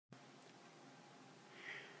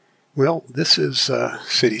Well, this is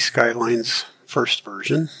City Skylines first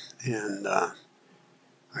version, and I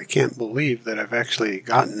can't believe that I've actually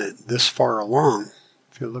gotten it this far along.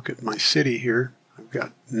 If you look at my city here, I've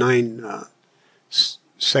got 9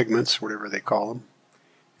 segments, whatever they call them,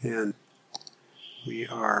 and we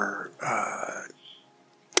are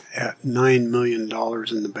at $9 million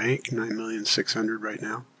in the bank, $9,600,000 right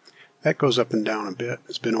now. That goes up and down a bit.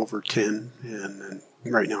 It's been over 10, and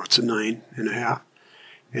right now it's at 9.5.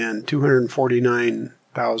 And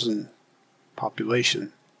 249,000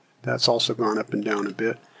 population. That's also gone up and down a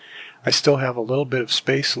bit. I still have a little bit of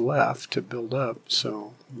space left to build up,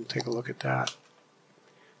 so we'll take a look at that.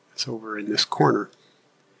 It's over in this corner.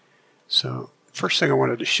 So first thing I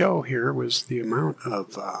wanted to show here was the amount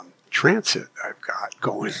of transit I've got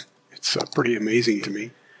going. It's pretty amazing to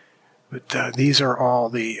me. But these are all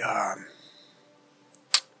the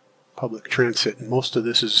public transit. Most of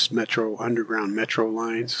this is underground metro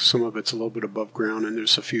lines. Some of it's a little bit above ground, and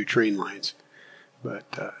there's a few train lines.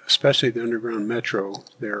 But especially the underground metro,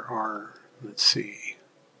 there are, let's see,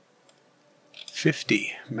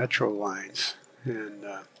 50 metro lines, and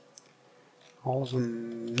all of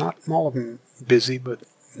them, not all of them busy, but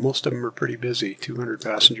most of them are pretty busy. 200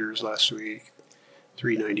 passengers last week,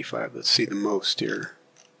 395. Let's see the most here.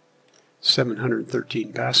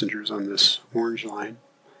 713 passengers on this orange line.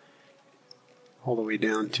 All the way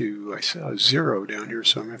down to, I saw 0 down here,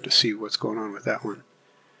 so I'm going to have to see what's going on with that one.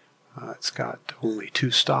 It's got only 2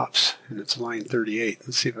 stops, and it's line 38.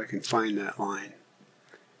 Let's see if I can find that line.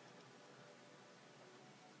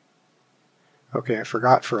 Okay, I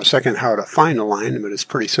forgot for a second how to find a line, but it's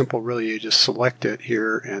pretty simple, really. You just select it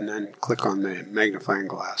here and then click on the magnifying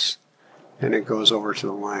glass, and it goes over to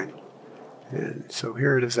the line. And so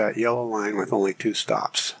here it is, that yellow line with only 2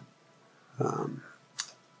 stops.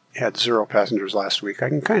 Had 0 passengers last week. I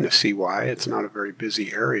can kind of see why. It's not a very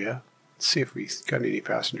busy area. Let's see if we've got any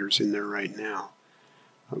passengers in there right now.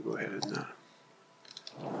 I'll go ahead and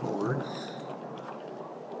forward.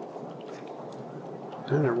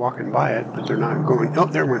 And they're walking by it, but they're not going. Oh,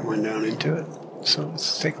 there went one down into it. So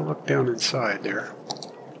let's take a look down inside there.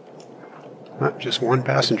 Not just one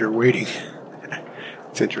passenger waiting.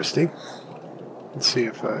 It's interesting. Let's see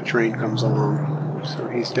if a train comes along. So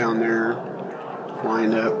he's down there,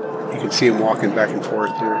 lined up. You can see him walking back and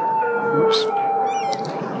forth there. Oops. You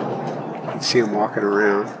can see him walking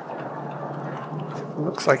around.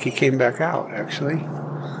 Looks like he came back out, actually.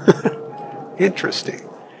 Interesting.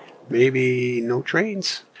 Maybe no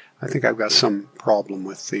trains. I think I've got some problem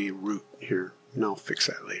with the route here, and I'll fix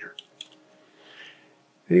that later.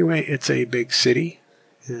 Anyway, it's a big city,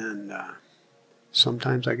 and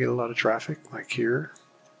sometimes I get a lot of traffic, like here.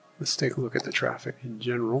 Let's take a look at the traffic in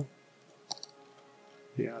general.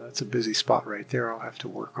 Yeah, that's a busy spot right there. I'll have to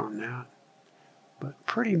work on that. But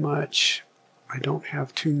pretty much, I don't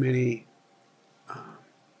have too many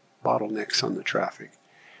bottlenecks on the traffic.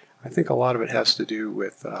 I think a lot of it has to do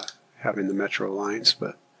with having the metro lines,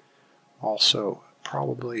 but also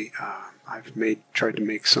probably I've tried to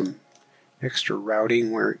make some extra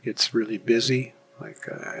routing where it gets really busy, like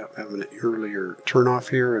have an earlier turnoff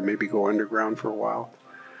here and maybe go underground for a while,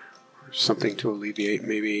 or something to alleviate.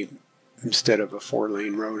 Maybe instead of a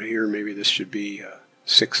 4-lane road here, maybe this should be a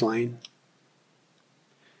 6-lane.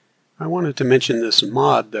 I wanted to mention this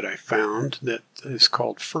mod that I found that is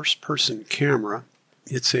called First Person Camera.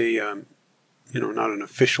 It's a, not an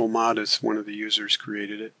official mod, it's one of the users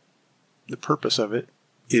created it. The purpose of it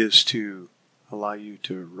is to allow you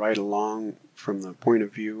to ride along from the point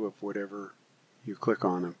of view of whatever you click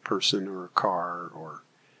on, a person or a car or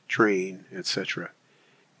train, etc.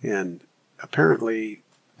 And apparently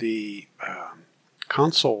the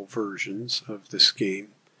console versions of this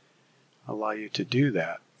game allow you to do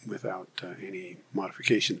that without any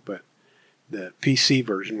modifications, but the PC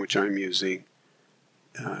version, which I'm using,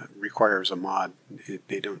 requires a mod.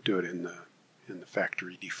 They don't do it in the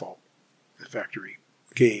factory default, the factory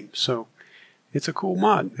game. So it's a cool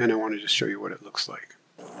mod, and I wanted to show you what it looks like.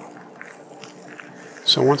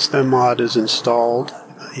 So once the mod is installed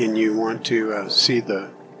and you want to see the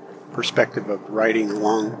perspective of riding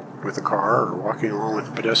along with a car or walking along with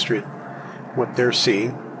a pedestrian, what they're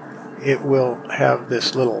seeing, it will have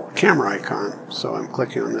this little camera icon. So I'm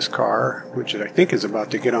clicking on this car, which I think is about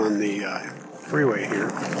to get on the freeway here,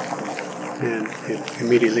 and it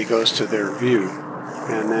immediately goes to their view.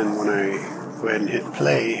 And then when I go ahead and hit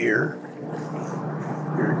play here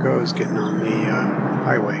it goes, getting on the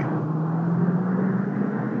highway.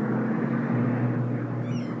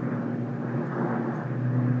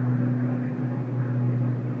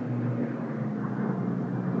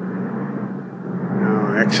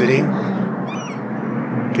 Now exiting,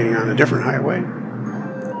 getting on a different highway,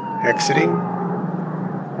 exiting,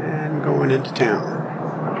 and going into town.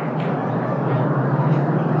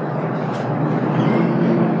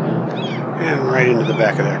 And right into the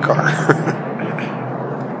back of that car.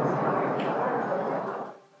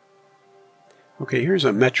 Okay, here's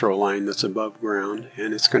a metro line that's above ground,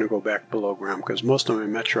 and it's going to go back below ground because most of my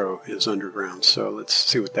metro is underground. So let's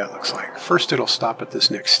see what that looks like. First, it'll stop at this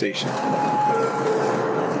next station.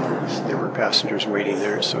 There were passengers waiting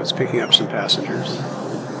there, so it's picking up some passengers.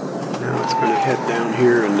 Now it's going to head down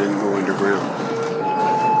here and then go underground.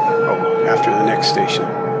 Oh, after the next station.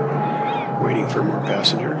 Waiting for more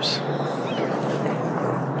passengers.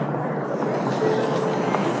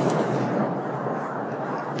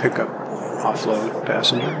 Pick up offload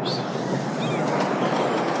passengers.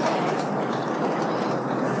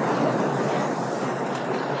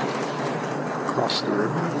 Across the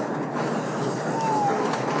river.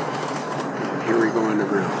 And here we go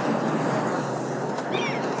underground.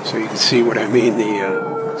 So you can see what I mean.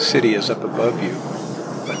 The city is up above you.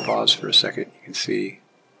 If I pause for a second, you can see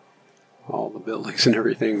all the buildings and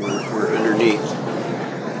everything we're underneath.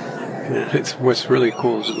 And what's really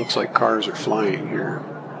cool is it looks like cars are flying here.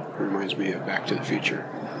 It reminds me of Back to the Future.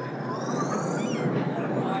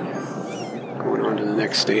 Going on to the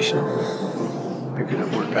next station, picking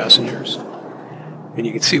up more passengers. And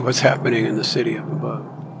you can see what's happening in the city up above.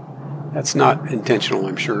 That's not intentional,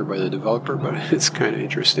 I'm sure, by the developer, but it's kind of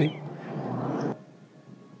interesting.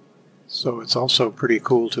 So it's also pretty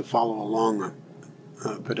cool to follow along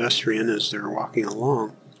a pedestrian as they're walking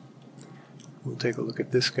along. We'll take a look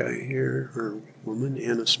at this guy here, or woman,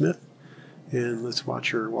 Anna Smith. And let's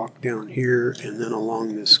watch her walk down here and then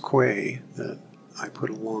along this quay that I put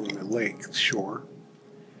along the lake shore.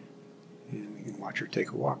 And we can watch her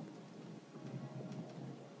take a walk.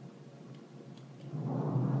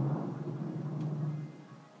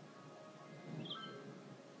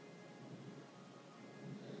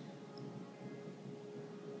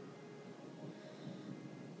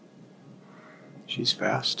 She's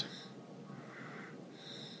fast.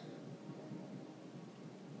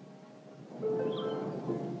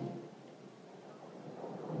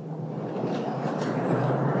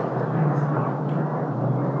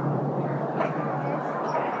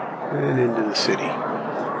 And into the city.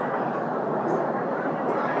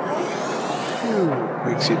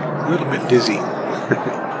 Makes you a little bit dizzy.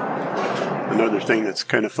 Another thing that's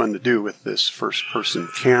kind of fun to do with this first-person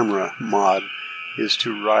camera mod is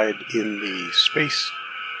to ride in the space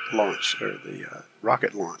launch, or the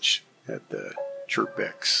rocket launch at the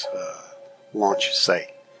Chirpex launch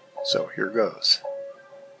site. So here goes.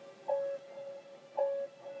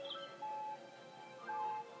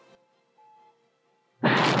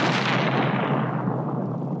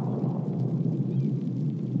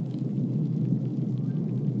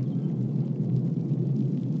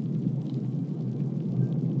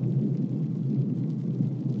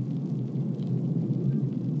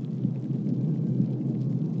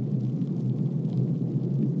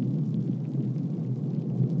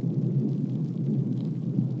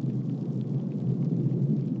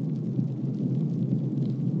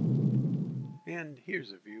 And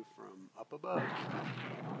here's a view from up above.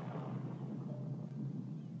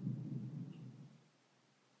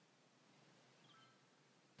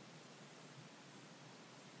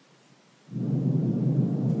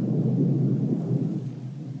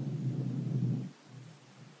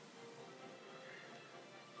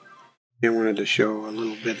 I wanted to show a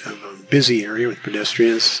little bit of a busy area with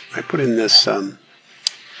pedestrians. I put in this, what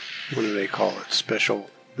do they call it, special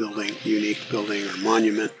building, unique building, or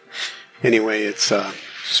monument. Anyway, it's a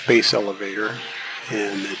space elevator,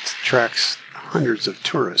 and it attracts hundreds of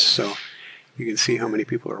tourists, so you can see how many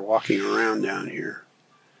people are walking around down here.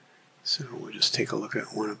 So we'll just take a look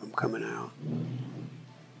at one of them coming out.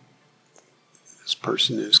 This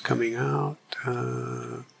person is coming out.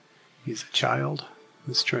 He's a child.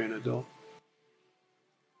 Let's try an adult.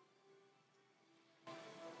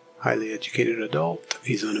 Highly educated adult.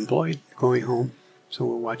 He's unemployed, going home. So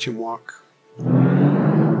we'll watch him walk.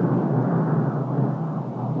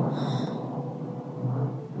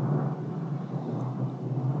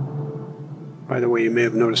 By the way, you may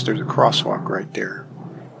have noticed there's a crosswalk right there.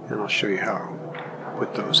 And I'll show you how to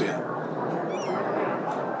put those in.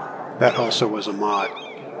 That also was a mod.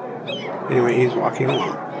 Anyway, he's walking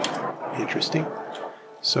along. Interesting.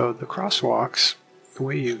 So the crosswalks,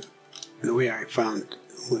 the way I found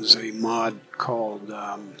was a mod called,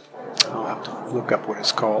 I'll have to look up what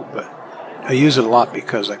it's called, but I use it a lot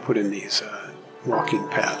because I put in these walking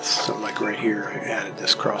paths. So like right here, I added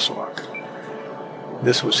this crosswalk.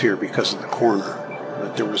 This was here because of the corner.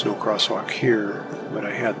 but there was no crosswalk here, but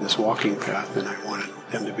I had this walking path and I wanted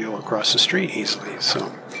them to be able to cross the street easily.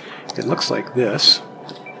 So it looks like this.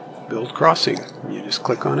 Build crossing. You just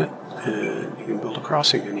click on it and you can build a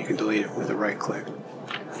crossing, and you can delete it with a right click.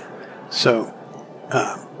 So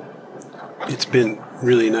it's been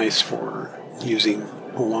really nice for using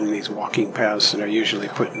along these walking paths that I usually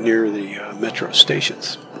put near the metro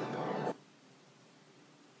stations.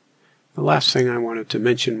 The last thing I wanted to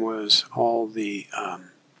mention was all the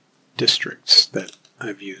districts that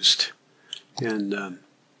I've used, and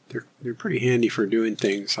they're pretty handy for doing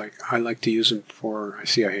things. Like I like to use them for, I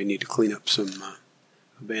see I need to clean up some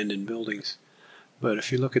abandoned buildings. But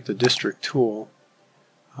if you look at the district tool,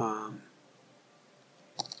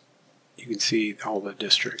 you can see all the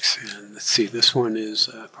districts. And let's see, this one is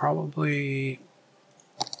probably,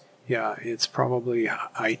 yeah, it's probably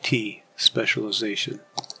IT specialization.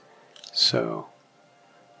 So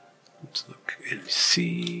let's look and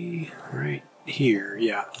see right here.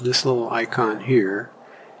 Yeah, this little icon here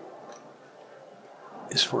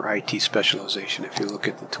is for IT specialization. If you look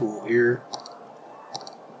at the tool here,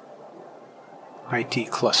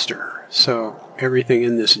 IT cluster. So everything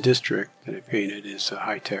in this district that I painted is a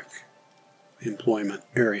high-tech employment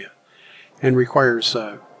area and requires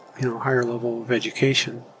higher level of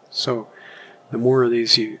education. So the more of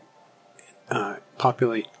these you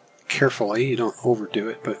populate carefully, you don't overdo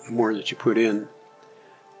it, but the more that you put in,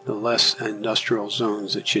 the less industrial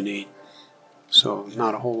zones that you need. So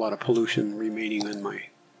not a whole lot of pollution remaining on my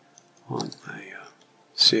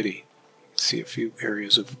city. You can see a few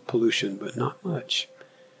areas of pollution, but not much.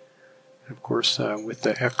 And of course, with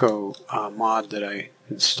the Echo mod that I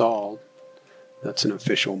installed, that's an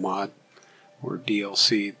official mod or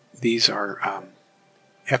DLC. These are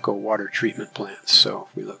Echo water treatment plants. So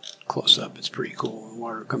if we look close up, it's pretty cool. The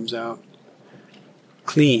water comes out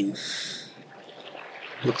clean.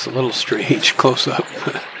 Looks a little strange close up,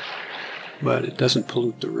 but it doesn't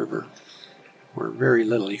pollute the river, or very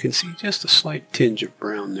little. You can see just a slight tinge of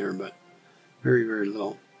brown there, but very, very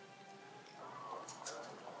little.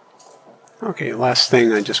 Okay, last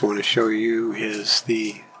thing I just want to show you is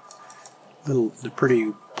the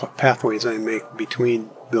pretty pathways I make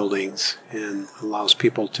between buildings, and allows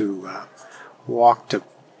people to walk to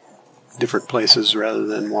different places rather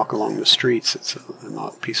than walk along the streets. It's a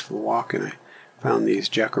not peaceful walk, and I found these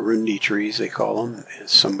jacarundi trees, they call them,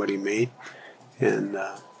 as somebody made, and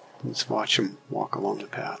let's watch them walk along the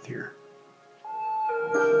path here.